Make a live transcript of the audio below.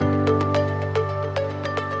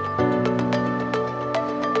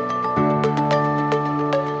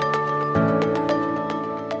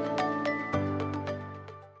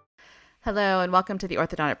Hello, and welcome to the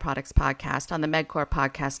Orthodontic Products Podcast on the MedCore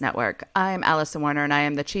Podcast Network. I'm Allison Warner, and I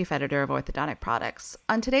am the Chief Editor of Orthodontic Products.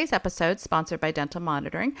 On today's episode, sponsored by Dental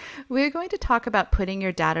Monitoring, we're going to talk about putting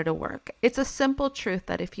your data to work. It's a simple truth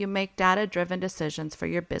that if you make data-driven decisions for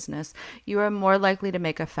your business, you are more likely to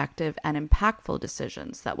make effective and impactful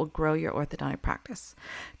decisions that will grow your orthodontic practice.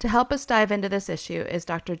 To help us dive into this issue is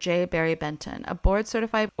Dr. J. Barry Benton, a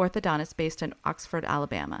board-certified orthodontist based in Oxford,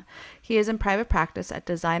 Alabama. He is in private practice at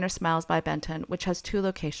Designer Smiles by Benton, which has 2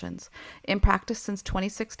 locations. In practice since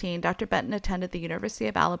 2016, Dr. Benton attended the University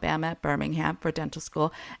of Alabama at Birmingham for dental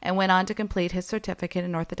school and went on to complete his certificate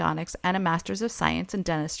in orthodontics and a Master's of Science in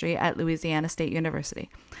Dentistry at Louisiana State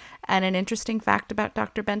University. And an interesting fact about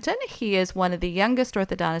Dr. Benton, he is one of the youngest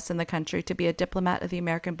orthodontists in the country to be a diplomat of the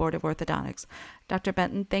American Board of Orthodontics. Dr.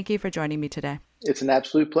 Benton, thank you for joining me today. It's an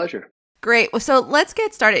absolute pleasure. Great. Well, so let's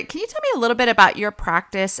get started. Can you tell me a little bit about your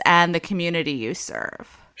practice and the community you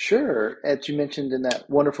serve? Sure. As you mentioned in that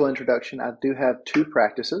wonderful introduction, I do have 2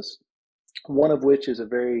 practices, one of which is a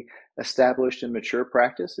very established and mature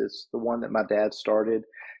practice. It's the one that my dad started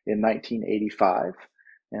in 1985.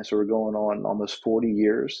 And so we're going on almost 40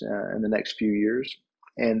 years in the next few years.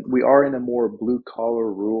 And we are in a more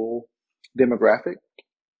blue-collar, rural demographic.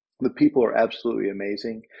 The people are absolutely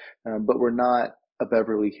amazing, but we're not a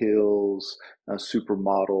Beverly Hills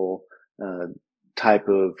supermodel type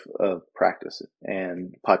of practice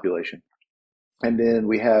and population. And then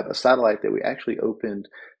we have a satellite that we actually opened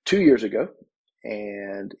 2 years ago,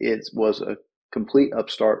 and it was a complete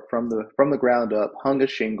upstart from the ground up, hung a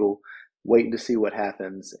shingle, waiting to see what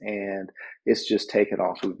happens, and it's just taken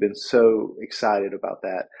off. We've been so excited about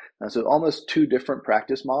that. So almost 2 different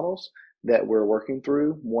practice models that we're working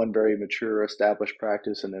through, one very mature, established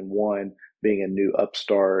practice, and then one being a new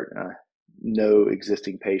upstart, no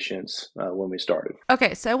existing patients when we started.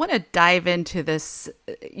 Okay, so I want to dive into this,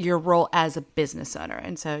 your role as a business owner.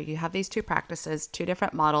 And so you have these 2 practices, 2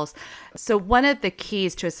 different models. So one of the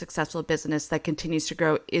keys to a successful business that continues to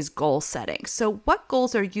grow is goal setting. So what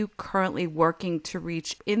goals are you currently working to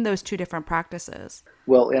reach in those 2 different practices?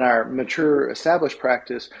 Well, in our mature, established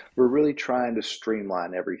practice, we're really trying to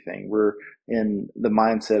streamline everything. We're in the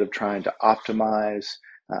mindset of trying to optimize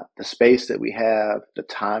the space that we have, the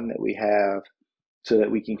time that we have, so that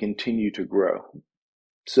we can continue to grow.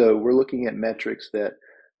 So we're looking at metrics that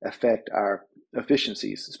affect our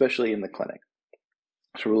efficiencies, especially in the clinic.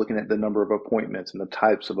 So we're looking at the number of appointments and the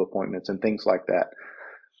types of appointments and things like that.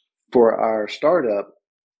 For our startup,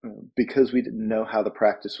 because we didn't know how the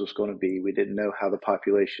practice was going to be, we didn't know how the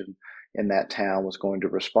population in that town was going to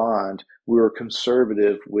respond, we were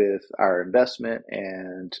conservative with our investment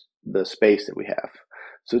and the space that we have.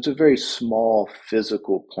 So it's a very small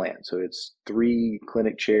physical plant. So it's 3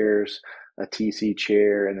 clinic chairs, a TC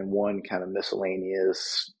chair, and then one kind of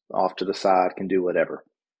miscellaneous off to the side, can do whatever.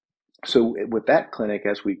 So with that clinic,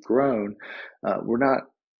 as we've grown, we're not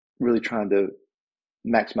really trying to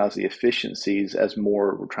maximize the efficiencies as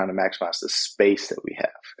more we're trying to maximize the space that we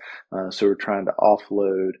have. So we're trying to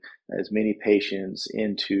offload as many patients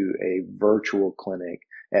into a virtual clinic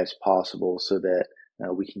as possible so that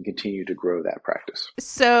we can continue to grow that practice.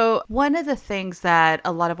 So one of the things that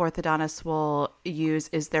a lot of orthodontists will use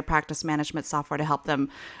is their practice management software to help them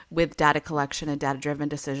with data collection and data-driven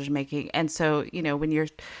decision making. And so, when you're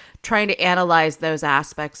trying to analyze those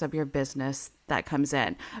aspects of your business, that comes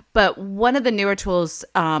in. But one of the newer tools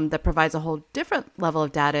that provides a whole different level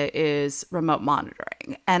of data is remote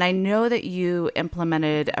monitoring. And I know that you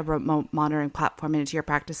implemented a remote monitoring platform into your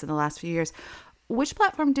practice in the last few years. Which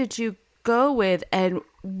platform did you go with, and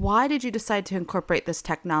why did you decide to incorporate this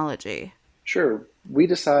technology? Sure. We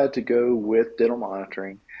decided to go with dental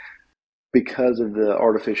monitoring because of the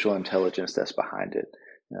artificial intelligence that's behind it.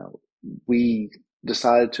 We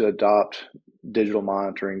decided to adopt digital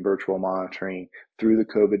monitoring, virtual monitoring through the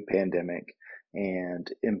COVID pandemic, and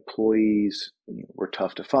employees were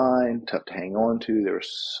tough to find, tough to hang on to. There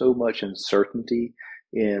was so much uncertainty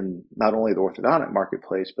in not only the orthodontic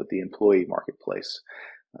marketplace, but the employee marketplace.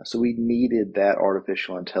 So we needed that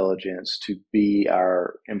artificial intelligence to be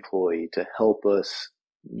our employee, to help us,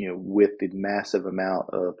 with the massive amount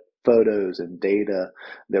of photos and data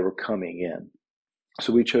that were coming in.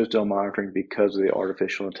 So we chose dental monitoring because of the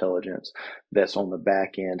artificial intelligence that's on the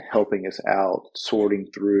back end, helping us out, sorting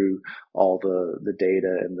through all the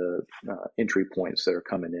data and the entry points that are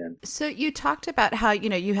coming in. So you talked about how,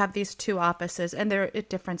 you have these 2 offices and they're at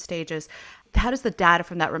different stages. How does the data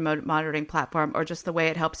from that remote monitoring platform, or just the way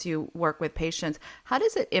it helps you work with patients, how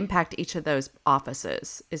does it impact each of those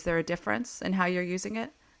offices? Is there a difference in how you're using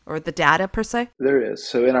it, or the data per se? There is.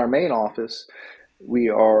 So in our main office, we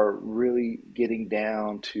are really getting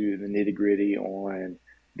down to the nitty gritty on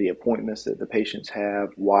the appointments that the patients have,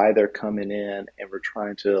 why they're coming in, and we're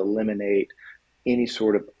trying to eliminate any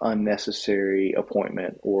sort of unnecessary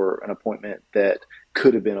appointment or an appointment that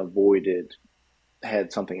could have been avoided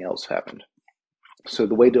had something else happened. So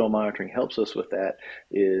the way dental monitoring helps us with that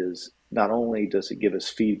is not only does it give us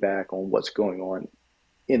feedback on what's going on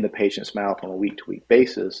in the patient's mouth on a week-to-week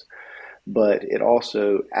basis, but it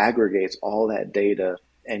also aggregates all that data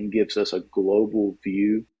and gives us a global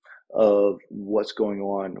view of what's going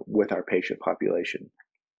on with our patient population.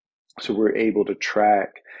 So we're able to track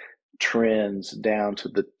trends down to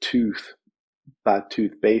the tooth by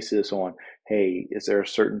tooth basis on, hey, is there a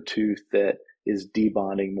certain tooth that is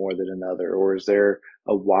debonding more than another, or is there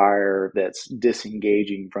a wire that's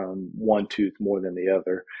disengaging from one tooth more than the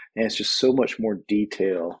other? And it's just so much more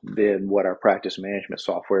detail than what our practice management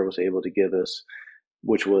software was able to give us,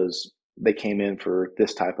 which was they came in for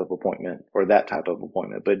this type of appointment or that type of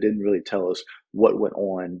appointment, but it didn't really tell us what went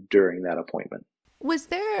on during that appointment. Was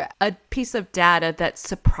there a piece of data that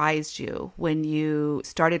surprised you when you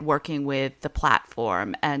started working with the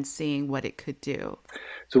platform and seeing what it could do?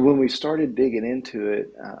 So when we started digging into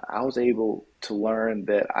it, I was able to learn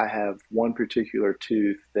that I have one particular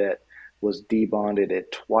tooth that was debonded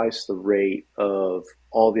at twice the rate of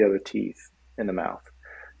all the other teeth in the mouth.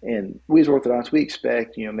 And we as orthodontists, we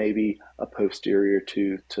expect, maybe a posterior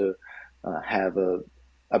tooth to have a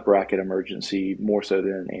bracket emergency more so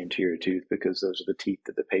than an anterior tooth because those are the teeth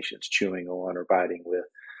that the patient's chewing on or biting with.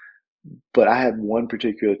 But I had one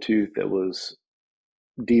particular tooth that was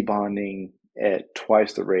debonding at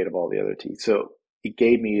twice the rate of all the other teeth. So it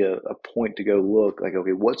gave me a point to go look like,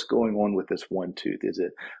 okay, what's going on with this one tooth? Is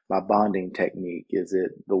it my bonding technique? Is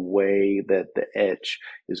it the way that the etch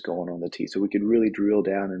is going on the teeth? So we could really drill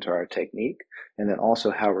down into our technique and then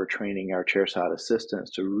also how we're training our chairside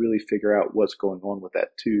assistants to really figure out what's going on with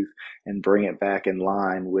that tooth and bring it back in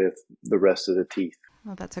line with the rest of the teeth.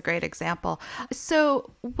 Well, that's a great example.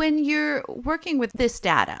 So, when you're working with this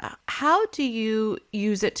data, how do you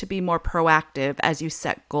use it to be more proactive as you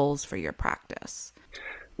set goals for your practice?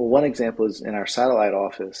 Well, one example is in our satellite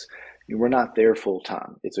office. We're not there full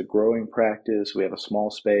time. It's a growing practice. We have a small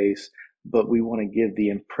space, but we want to give the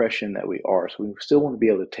impression that we are. So we still want to be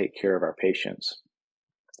able to take care of our patients.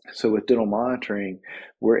 So with dental monitoring,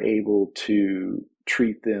 we're able to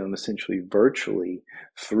treat them essentially virtually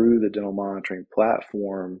through the dental monitoring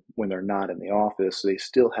platform when they're not in the office. So they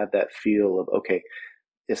still have that feel of, okay,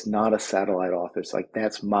 it's not a satellite office. Like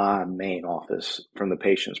that's my main office from the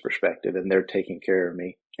patient's perspective, and they're taking care of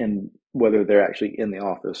me, and whether they're actually in the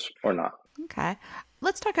office or not. Okay.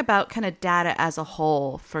 Let's talk about kind of data as a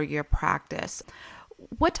whole for your practice.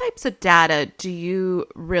 What types of data do you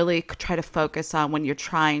really try to focus on when you're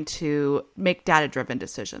trying to make data-driven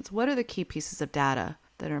decisions? What are the key pieces of data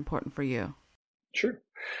that are important for you? Sure.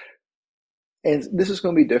 And this is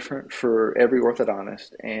going to be different for every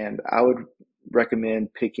orthodontist. And I would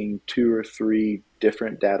recommend picking two or three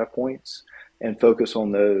different data points and focus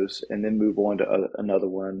on those and then move on to another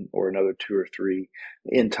one or another two or three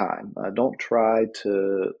in time. Don't try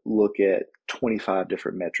to look at 25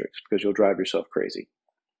 different metrics because you'll drive yourself crazy.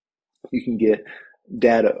 You can get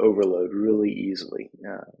data overload really easily,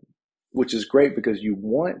 which is great because you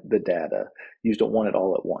want the data, you just don't want it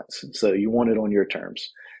all at once. So you want it on your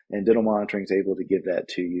terms, and dental monitoring is able to give that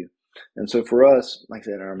to you. And so for us, like I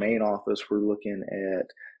said, in our main office, we're looking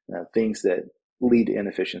at things that lead to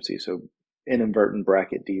inefficiency. So inadvertent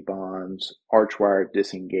bracket debonds, arch wire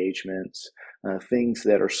disengagements, things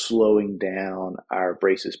that are slowing down our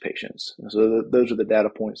braces patients. So those are the data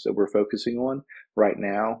points that we're focusing on right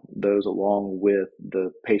now, those along with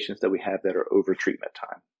the patients that we have that are over treatment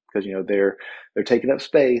time. Because they're taking up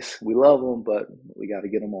space. We love them, but we got to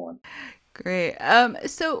get them on. Great.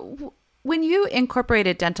 When you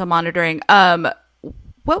incorporated dental monitoring,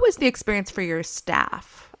 what was the experience for your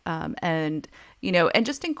staff? And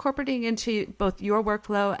just incorporating into both your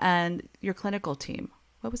workflow and your clinical team.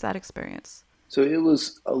 What was that experience? So it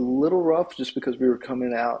was a little rough just because we were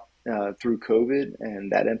coming out through COVID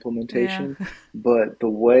and that Yeah. implementation. But the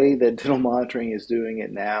way that dental monitoring is doing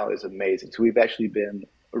it now is amazing. So we've actually been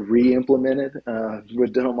re-implemented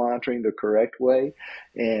with dental monitoring the correct way,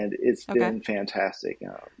 and it's Okay. been fantastic.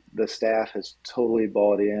 The staff has totally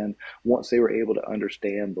bought in once they were able to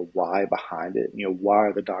understand the why behind it. Why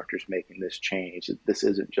are the doctors making this change? This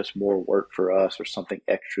isn't just more work for us or something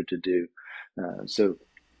extra to do. So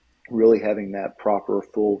really having that proper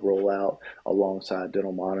full rollout alongside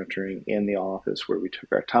dental monitoring in the office where we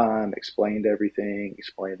took our time, explained everything,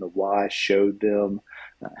 explained the why, showed them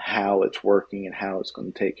how it's working and how it's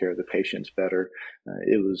going to take care of the patients better.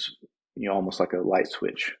 It was, almost like a light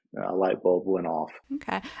switch, a light bulb went off.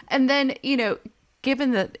 Okay. And then,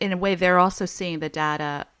 given that in a way they're also seeing the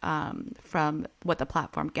data from what the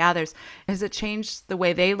platform gathers, has it changed the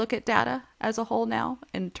way they look at data as a whole now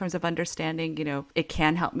in terms of understanding, it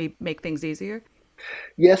can help me make things easier?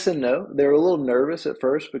 Yes and no. They were a little nervous at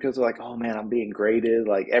first because they're like, "Oh man, I'm being graded.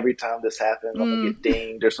 Like every time this happens, I'm gonna get Mm.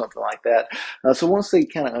 dinged or something like that." So once they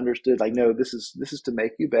kind of understood, like, no, this is to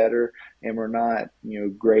make you better, and we're not,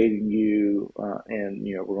 grading you, and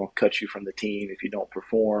we're gonna cut you from the team if you don't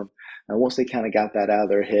perform. And once they kind of got that out of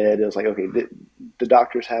their head, it was like, okay, the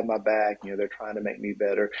doctors have my back. They're trying to make me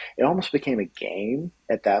better. It almost became a game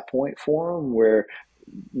at that point for them, where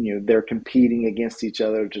they're competing against each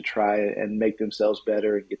other to try and make themselves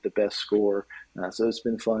better and get the best score. So it's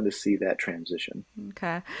been fun to see that transition.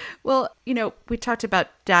 Okay. Well, we talked about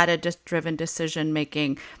data just driven decision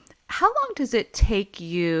making. How long does it take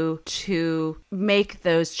you to make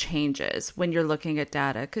those changes when you're looking at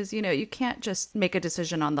data? Because, you can't just make a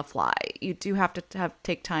decision on the fly. You do have to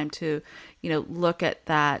take time to, look at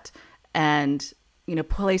that and,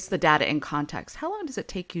 place the data in context. How long does it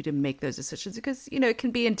take you to make those decisions? Because, it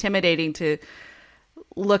can be intimidating to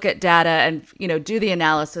look at data and, do the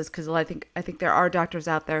analysis. Because I think there are doctors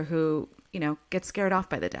out there who, get scared off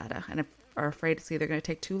by the data and are afraid it's either going to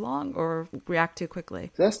take too long or react too quickly.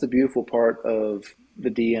 So that's the beautiful part of the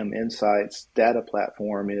DM Insights data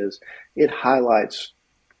platform is it highlights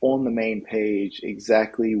on the main page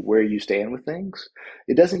exactly where you stand with things.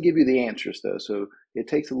 It doesn't give you the answers though, so it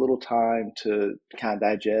takes a little time to kind of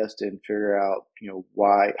digest and figure out,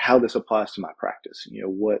 how this applies to my practice.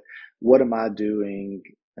 What am I doing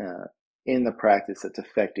in the practice that's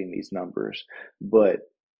affecting these numbers? But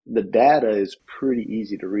the data is pretty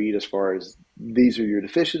easy to read as far as these are your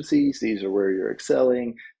deficiencies, these are where you're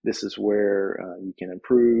excelling, this is where you can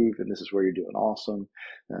improve, and this is where you're doing awesome.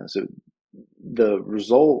 So the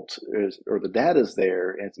result is, or the data is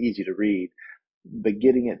there, and it's easy to read. But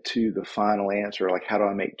getting it to the final answer, like how do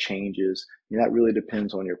I make changes, that really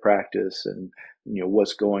depends on your practice and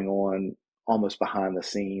what's going on almost behind the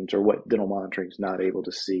scenes, or what dental monitoring is not able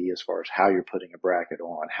to see as far as how you're putting a bracket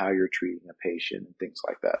on, how you're treating a patient, and things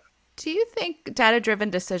like that. Do you think data-driven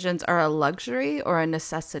decisions are a luxury or a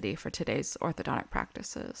necessity for today's orthodontic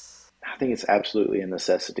practices? I think it's absolutely a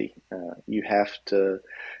necessity.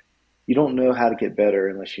 You don't know how to get better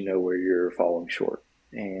unless you know where you're falling short.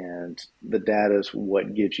 And the data is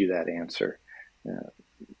what gives you that answer. Uh,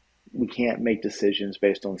 we can't make decisions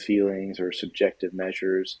based on feelings or subjective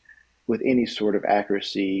measures with any sort of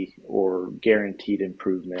accuracy or guaranteed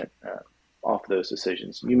improvement off those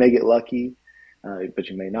decisions. You may get lucky, but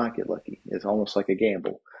you may not get lucky. It's almost like a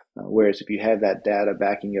gamble. Whereas if you have that data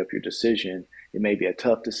backing up your decision, it may be a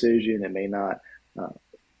tough decision. It may not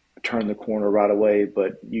turn the corner right away,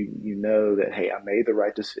 but you know that, hey, I made the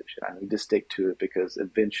right decision. I need to stick to it because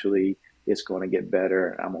eventually it's going to get better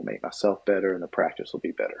and I'm going to make myself better and the practice will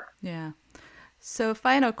be better. Yeah. So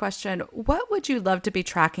final question, what would you love to be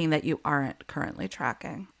tracking that you aren't currently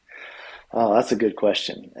tracking? Oh, that's a good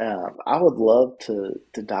question. I would love to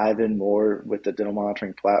dive in more with the dental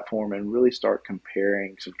monitoring platform and really start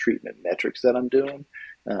comparing some treatment metrics that I'm doing,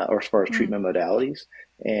 or as far as Mm. treatment modalities,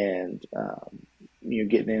 and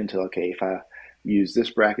getting into, okay, if I use this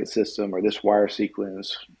bracket system or this wire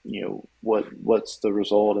sequence, what's the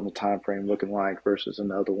result and the time frame looking like versus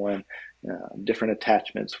another one, different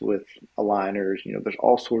attachments with aligners. There's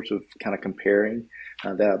all sorts of kind of comparing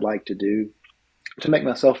that I'd like to do to make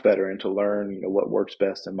myself better and to learn, what works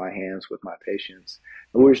best in my hands with my patients.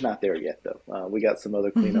 But we're just not there yet, though. We got some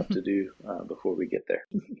other cleanup to do before we get there.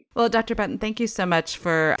 Well, Dr. Benton, thank you so much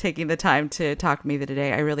for taking the time to talk to me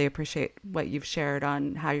today. I really appreciate what you've shared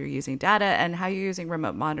on how you're using data and how you're using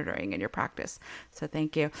remote monitoring in your practice. So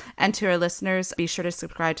thank you. And to our listeners, be sure to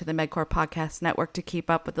subscribe to the MedCore Podcast Network to keep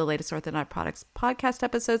up with the latest orthodontic products podcast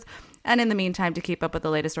episodes. And in the meantime, to keep up with the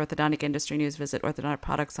latest orthodontic industry news, visit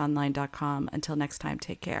orthodonticproductsonline.com. Until next time,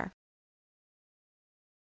 take care.